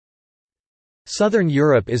Southern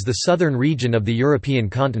Europe is the southern region of the European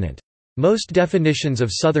continent. Most definitions of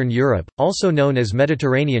Southern Europe, also known as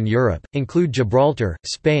Mediterranean Europe, include Gibraltar,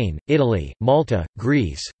 Spain, Italy, Malta,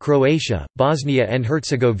 Greece, Croatia, Bosnia and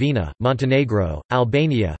Herzegovina, Montenegro,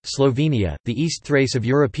 Albania, Slovenia, the East Thrace of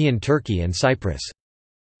European Turkey and Cyprus.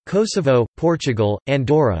 Kosovo, Portugal,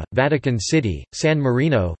 Andorra, Vatican City, San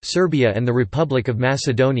Marino, Serbia and the Republic of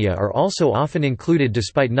Macedonia are also often included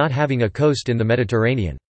despite not having a coast in the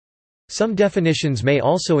Mediterranean. Some definitions may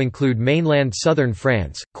also include mainland southern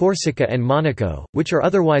France, Corsica and Monaco, which are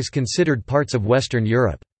otherwise considered parts of Western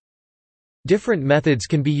Europe. Different methods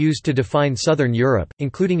can be used to define Southern Europe,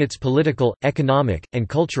 including its political, economic, and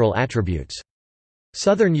cultural attributes.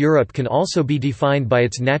 Southern Europe can also be defined by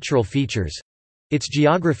its natural features—its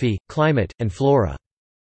geography, climate, and flora.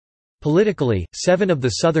 Politically, 7 of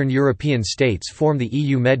the southern European states form the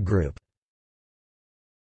EU Med group.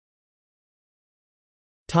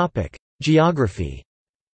 Geography.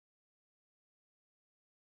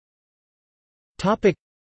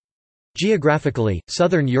 Geographically,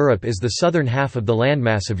 Southern Europe is the southern half of the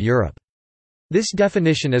landmass of Europe. This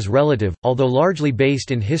definition is relative, although largely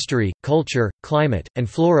based in history, culture, climate, and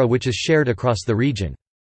flora which is shared across the region.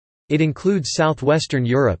 It includes southwestern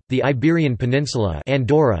Europe, the Iberian Peninsula,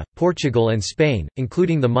 Andorra, Portugal and Spain,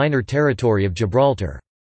 including the minor territory of Gibraltar.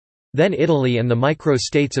 Then Italy and the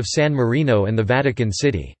micro-states of San Marino and the Vatican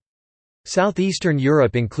City. Southeastern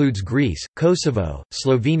Europe includes Greece, Kosovo,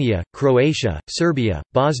 Slovenia, Croatia, Serbia,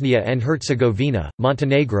 Bosnia and Herzegovina,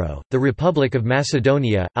 Montenegro, the Republic of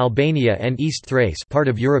Macedonia, Albania and East Thrace, part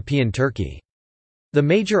of European Turkey. The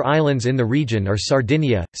major islands in the region are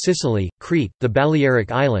Sardinia, Sicily, Crete, the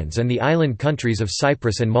Balearic Islands and the island countries of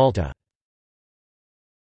Cyprus and Malta.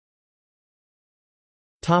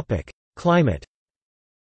 Climate.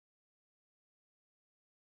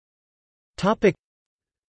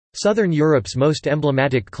 Southern Europe's most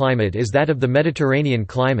emblematic climate is that of the Mediterranean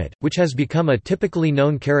climate, which has become a typically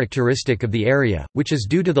known characteristic of the area, which is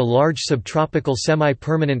due to the large subtropical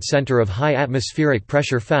semi-permanent center of high atmospheric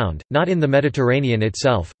pressure found, not in the Mediterranean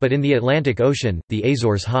itself, but in the Atlantic Ocean, the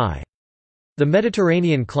Azores High. The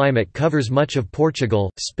Mediterranean climate covers much of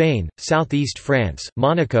Portugal, Spain, southeast France,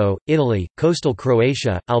 Monaco, Italy, coastal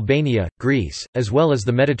Croatia, Albania, Greece, as well as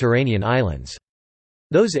the Mediterranean islands.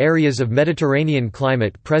 Those areas of Mediterranean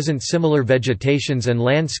climate present similar vegetations and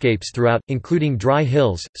landscapes throughout, including dry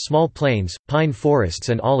hills, small plains, pine forests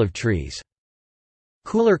and olive trees.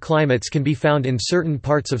 Cooler climates can be found in certain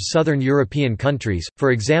parts of southern European countries,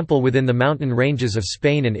 for example within the mountain ranges of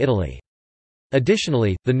Spain and Italy.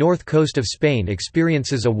 Additionally, the north coast of Spain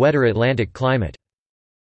experiences a wetter Atlantic climate.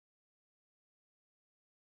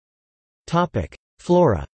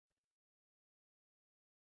 Flora.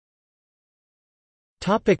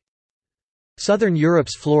 Southern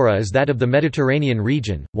Europe's flora is that of the Mediterranean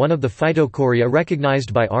region, one of the phytochoria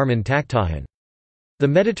recognized by Armin Takhtajan. The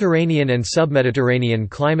Mediterranean and submediterranean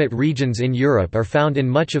climate regions in Europe are found in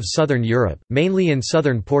much of southern Europe, mainly in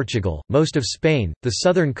southern Portugal, most of Spain, the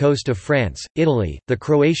southern coast of France, Italy, the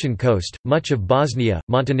Croatian coast, much of Bosnia,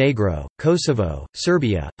 Montenegro, Kosovo,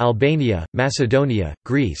 Serbia, Albania, Macedonia,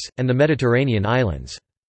 Greece, and the Mediterranean islands.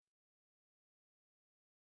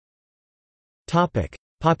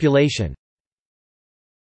 Population.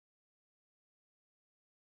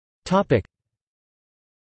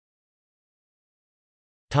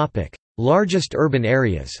 Largest urban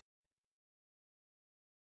areas.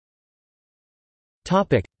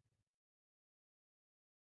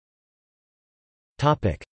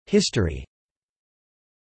 History.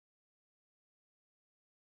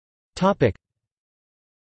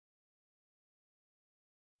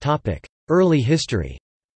 Early history.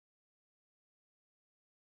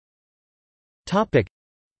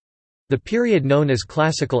 The period known as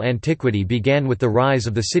Classical Antiquity began with the rise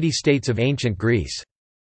of the city-states of ancient Greece.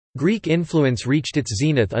 Greek influence reached its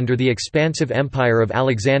zenith under the expansive empire of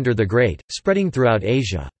Alexander the Great, spreading throughout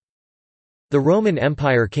Asia. The Roman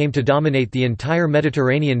Empire came to dominate the entire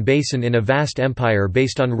Mediterranean basin in a vast empire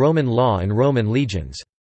based on Roman law and Roman legions.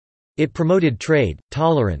 It promoted trade,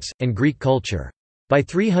 tolerance, and Greek culture. By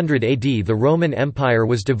 300 AD the Roman Empire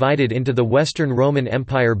was divided into the Western Roman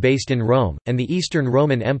Empire based in Rome, and the Eastern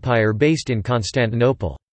Roman Empire based in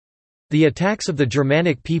Constantinople. The attacks of the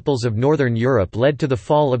Germanic peoples of northern Europe led to the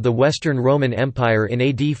fall of the Western Roman Empire in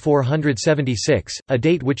AD 476, a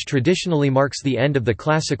date which traditionally marks the end of the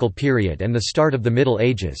Classical period and the start of the Middle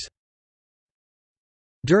Ages.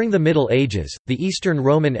 During the Middle Ages, the Eastern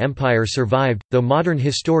Roman Empire survived, though modern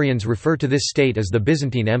historians refer to this state as the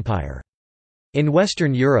Byzantine Empire. In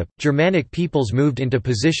Western Europe, Germanic peoples moved into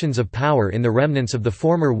positions of power in the remnants of the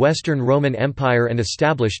former Western Roman Empire and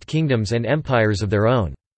established kingdoms and empires of their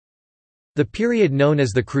own. The period known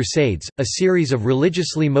as the Crusades, a series of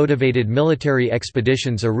religiously motivated military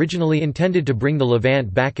expeditions originally intended to bring the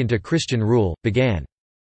Levant back into Christian rule, began.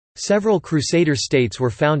 Several Crusader states were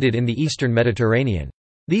founded in the eastern Mediterranean.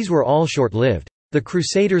 These were all short-lived. The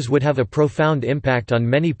Crusaders would have a profound impact on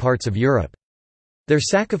many parts of Europe. Their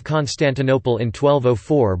sack of Constantinople in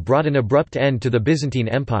 1204 brought an abrupt end to the Byzantine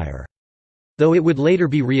Empire. Though it would later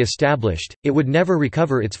be re-established, it would never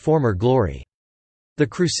recover its former glory. The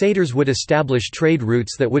Crusaders would establish trade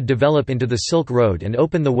routes that would develop into the Silk Road and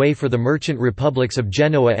open the way for the merchant republics of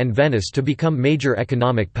Genoa and Venice to become major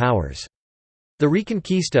economic powers. The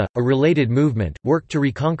Reconquista, a related movement, worked to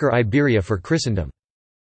reconquer Iberia for Christendom.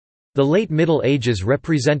 The late Middle Ages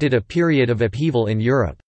represented a period of upheaval in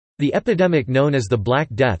Europe. The epidemic known as the Black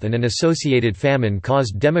Death and an associated famine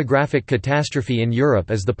caused demographic catastrophe in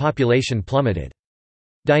Europe as the population plummeted.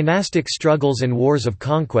 Dynastic struggles and wars of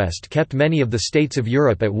conquest kept many of the states of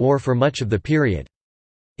Europe at war for much of the period.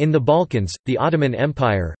 In the Balkans, the Ottoman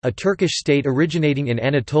Empire, a Turkish state originating in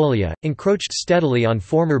Anatolia, encroached steadily on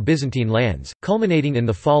former Byzantine lands, culminating in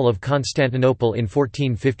the fall of Constantinople in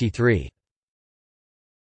 1453.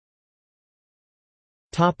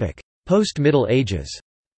 Post-Middle Ages.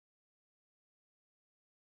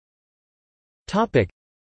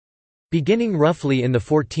 Beginning roughly in the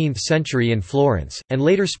 14th century in Florence, and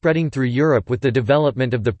later spreading through Europe with the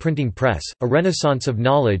development of the printing press, a renaissance of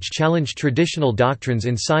knowledge challenged traditional doctrines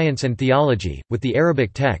in science and theology, with the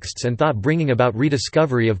Arabic texts and thought bringing about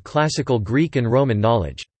rediscovery of classical Greek and Roman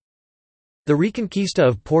knowledge. The Reconquista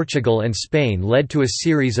of Portugal and Spain led to a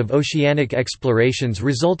series of oceanic explorations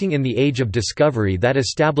resulting in the Age of Discovery that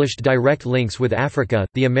established direct links with Africa,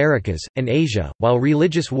 the Americas, and Asia, while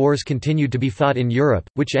religious wars continued to be fought in Europe,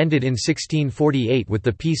 which ended in 1648 with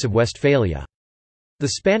the Peace of Westphalia. The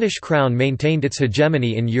Spanish crown maintained its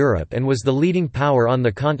hegemony in Europe and was the leading power on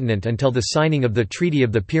the continent until the signing of the Treaty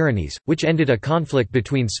of the Pyrenees, which ended a conflict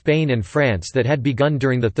between Spain and France that had begun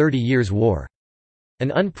during the 30 Years' War.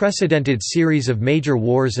 An unprecedented series of major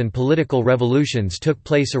wars and political revolutions took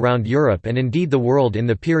place around Europe and indeed the world in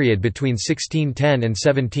the period between 1610 and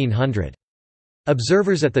 1700.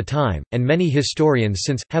 Observers at the time, and many historians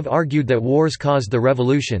since, have argued that wars caused the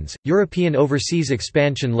revolutions. European overseas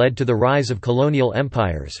expansion led to the rise of colonial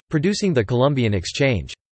empires, producing the Columbian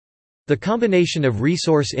Exchange. The combination of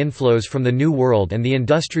resource inflows from the New World and the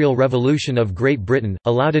Industrial Revolution of Great Britain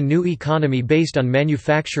allowed a new economy based on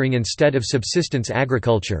manufacturing instead of subsistence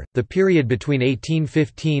agriculture. The period between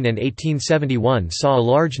 1815 and 1871 saw a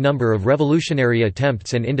large number of revolutionary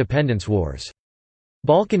attempts and independence wars.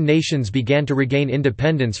 Balkan nations began to regain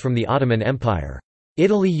independence from the Ottoman Empire.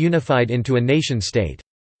 Italy unified into a nation-state.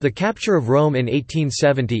 The capture of Rome in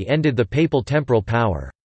 1870 ended the papal temporal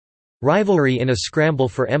power. Rivalry in a scramble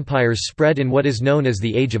for empires spread in what is known as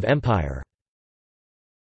the Age of Empire.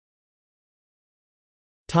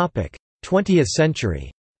 20th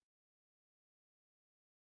century.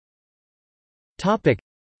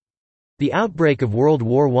 The outbreak of World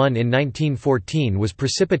War I in 1914 was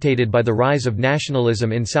precipitated by the rise of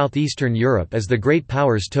nationalism in southeastern Europe as the great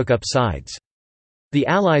powers took up sides. The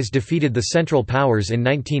Allies defeated the Central Powers in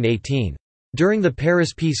 1918. During the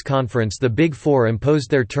Paris Peace Conference, the Big Four imposed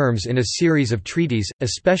their terms in a series of treaties,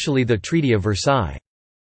 especially the Treaty of Versailles.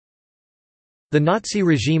 The Nazi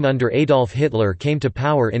regime under Adolf Hitler came to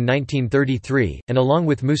power in 1933, and along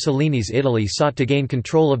with Mussolini's Italy sought to gain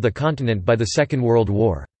control of the continent by the Second World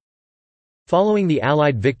War. Following the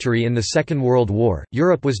Allied victory in the Second World War,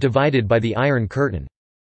 Europe was divided by the Iron Curtain.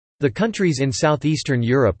 The countries in southeastern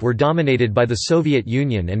Europe were dominated by the Soviet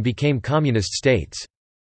Union and became communist states.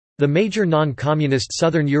 The major non-communist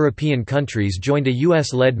southern European countries joined a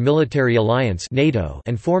US-led military alliance (NATO)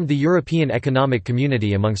 and formed the European Economic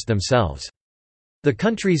Community amongst themselves. The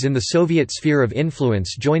countries in the Soviet sphere of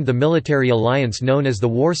influence joined the military alliance known as the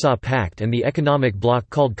Warsaw Pact and the economic bloc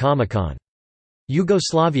called Comecon.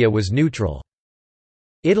 Yugoslavia was neutral.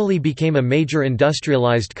 Italy became a major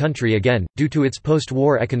industrialized country again, due to its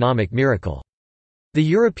post-war economic miracle. The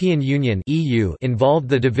European Union (EU) involved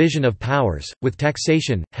the division of powers, with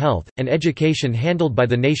taxation, health, and education handled by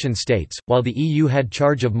the nation-states, while the EU had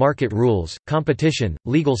charge of market rules, competition,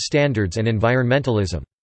 legal standards and environmentalism.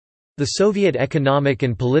 The Soviet economic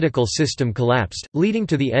and political system collapsed, leading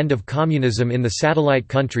to the end of communism in the satellite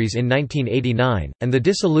countries in 1989, and the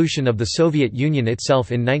dissolution of the Soviet Union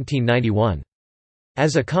itself in 1991.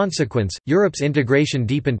 As a consequence, Europe's integration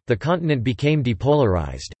deepened, the continent became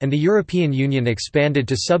depolarized, and the European Union expanded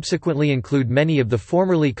to subsequently include many of the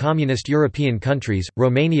formerly communist European countries,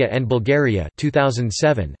 Romania and Bulgaria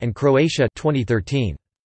 2007 and Croatia 2013.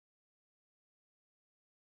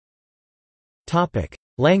 Topic: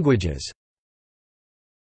 Languages.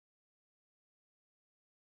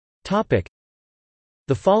 Topic: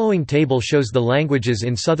 The following table shows the languages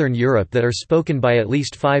in Southern Europe that are spoken by at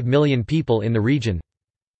least 5 million people in the region.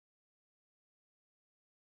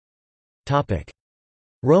 Topic: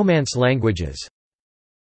 Romance languages.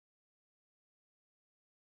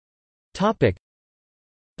 Topic: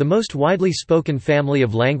 The most widely spoken family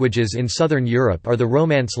of languages in Southern Europe are the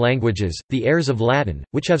Romance languages, the heirs of Latin,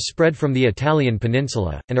 which have spread from the Italian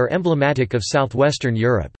peninsula, and are emblematic of southwestern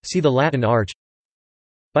Europe. See the Latin Arch.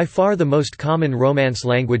 By far the most common Romance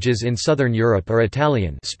languages in Southern Europe are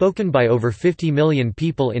Italian, spoken by over 50 million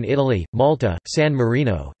people in Italy, Malta, San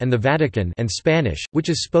Marino, and the Vatican, and Spanish, which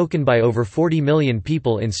is spoken by over 40 million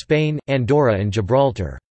people in Spain, Andorra and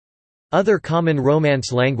Gibraltar. Other common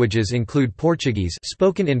Romance languages include Portuguese,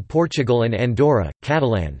 spoken in Portugal and Andorra;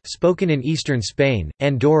 Catalan, spoken in eastern Spain,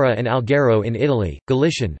 Andorra and Alghero in Italy;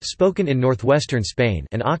 Galician, spoken in northwestern Spain;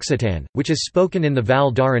 and Occitan, which is spoken in the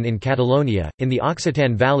Val d'Aran in Catalonia, in the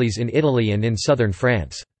Occitan valleys in Italy and in southern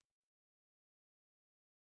France.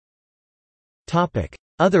 Topic: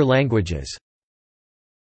 Other languages.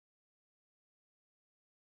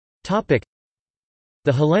 Topic: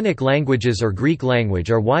 The Hellenic languages or Greek language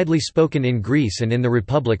are widely spoken in Greece and in the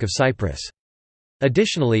Republic of Cyprus.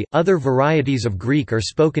 Additionally, other varieties of Greek are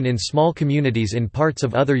spoken in small communities in parts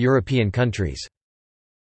of other European countries.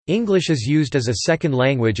 English is used as a second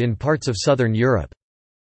language in parts of southern Europe.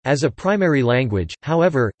 As a primary language,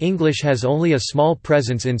 however, English has only a small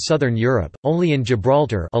presence in southern Europe, only in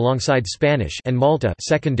Gibraltar alongside Spanish and Malta,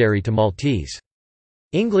 secondary to Maltese.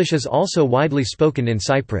 English is also widely spoken in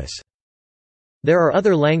Cyprus. There are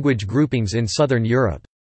other language groupings in southern Europe.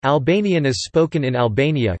 Albanian is spoken in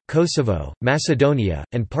Albania, Kosovo, Macedonia,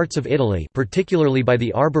 and parts of Italy, particularly by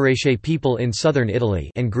the Arbëreshe people in southern Italy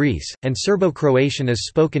and Greece, and Serbo-Croatian is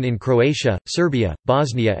spoken in Croatia, Serbia,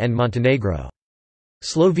 Bosnia and Montenegro.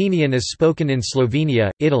 Slovenian is spoken in Slovenia,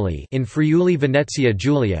 Italy in Friuli Venezia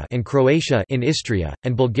Giulia and Croatia in Istria,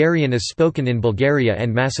 and Bulgarian is spoken in Bulgaria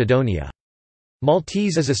and Macedonia.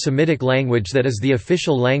 Maltese is a Semitic language that is the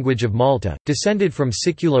official language of Malta, descended from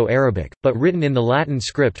Siculo-Arabic, but written in the Latin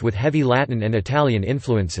script with heavy Latin and Italian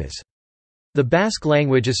influences. The Basque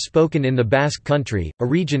language is spoken in the Basque Country, a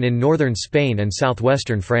region in northern Spain and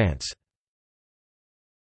southwestern France.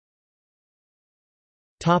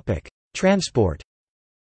 Transport.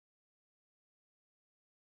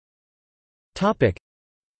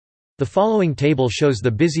 The following table shows the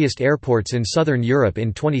busiest airports in southern Europe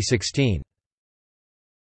in 2016.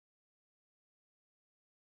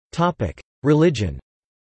 Religion.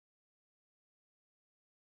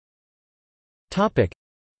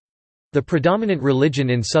 The predominant religion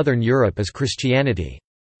in southern Europe is Christianity.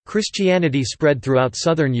 Christianity spread throughout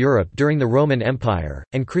southern Europe during the Roman Empire,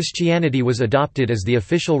 and Christianity was adopted as the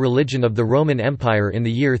official religion of the Roman Empire in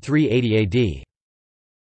the year 380 AD.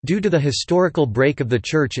 Due to the historical break of the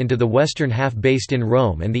Church into the western half based in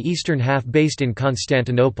Rome and the eastern half based in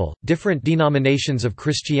Constantinople, different denominations of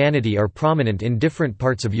Christianity are prominent in different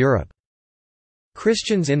parts of Europe.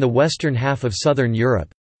 Christians in the western half of southern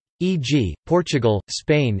Europe, e.g., Portugal,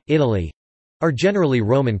 Spain, Italy, are generally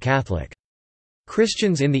Roman Catholic.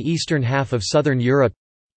 Christians in the eastern half of southern Europe,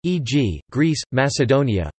 e.g., Greece,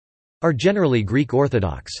 Macedonia, are generally Greek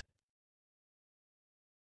Orthodox.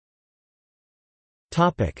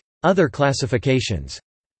 Other classifications.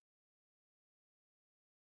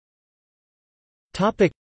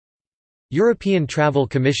 European Travel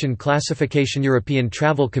Commission classification. European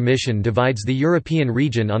Travel Commission divides the European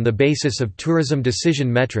region on the basis of Tourism Decision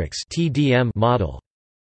Metrics (TDM) model.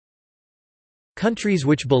 Countries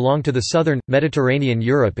which belong to the southern, Mediterranean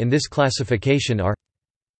Europe in this classification are.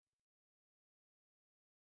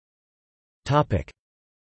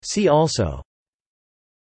 See also.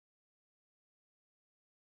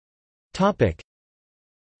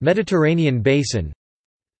 Mediterranean Basin,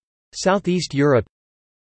 Southeast Europe,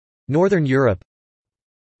 Northern Europe,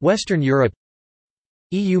 Western Europe,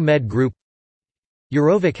 EU Med Group,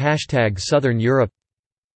 Eurovic # Southern Europe.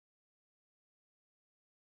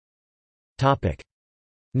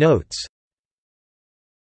 Notes.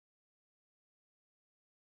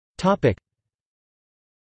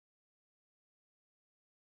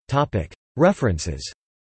 References.